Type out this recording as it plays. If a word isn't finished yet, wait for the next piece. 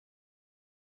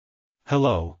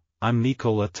Hello, I'm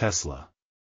Nikola Tesla.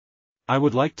 I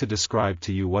would like to describe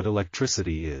to you what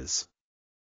electricity is.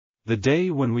 The day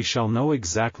when we shall know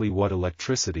exactly what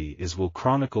electricity is will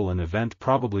chronicle an event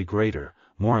probably greater,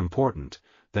 more important,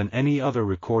 than any other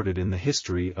recorded in the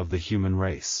history of the human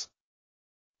race.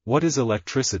 What is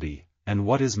electricity, and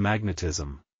what is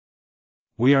magnetism?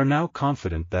 We are now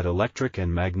confident that electric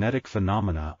and magnetic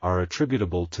phenomena are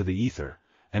attributable to the ether,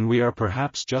 and we are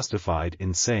perhaps justified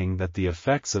in saying that the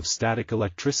effects of static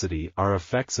electricity are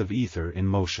effects of ether in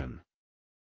motion.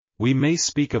 We may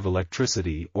speak of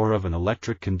electricity or of an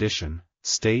electric condition,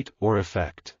 state or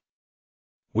effect.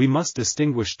 We must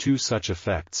distinguish two such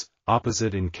effects,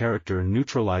 opposite in character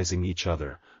neutralizing each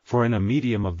other, for in a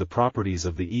medium of the properties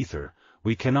of the ether,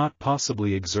 we cannot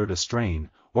possibly exert a strain,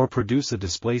 or produce a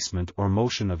displacement or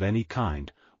motion of any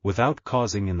kind, without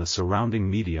causing in the surrounding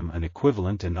medium an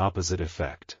equivalent and opposite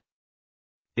effect.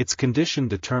 Its condition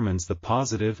determines the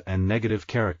positive and negative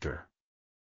character.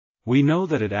 We know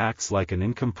that it acts like an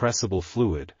incompressible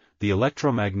fluid. The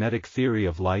electromagnetic theory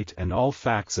of light and all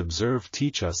facts observed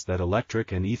teach us that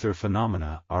electric and ether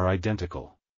phenomena are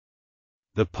identical.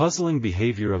 The puzzling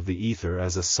behavior of the ether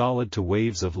as a solid to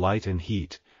waves of light and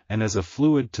heat, and as a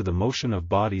fluid to the motion of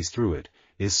bodies through it,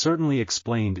 is certainly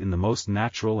explained in the most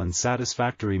natural and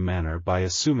satisfactory manner by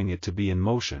assuming it to be in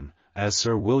motion, as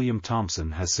Sir William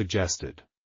Thomson has suggested.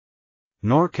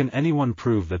 Nor can anyone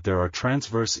prove that there are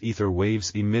transverse ether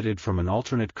waves emitted from an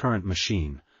alternate current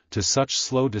machine. To such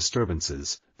slow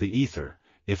disturbances, the ether,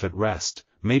 if at rest,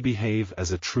 may behave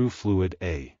as a true fluid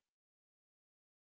A.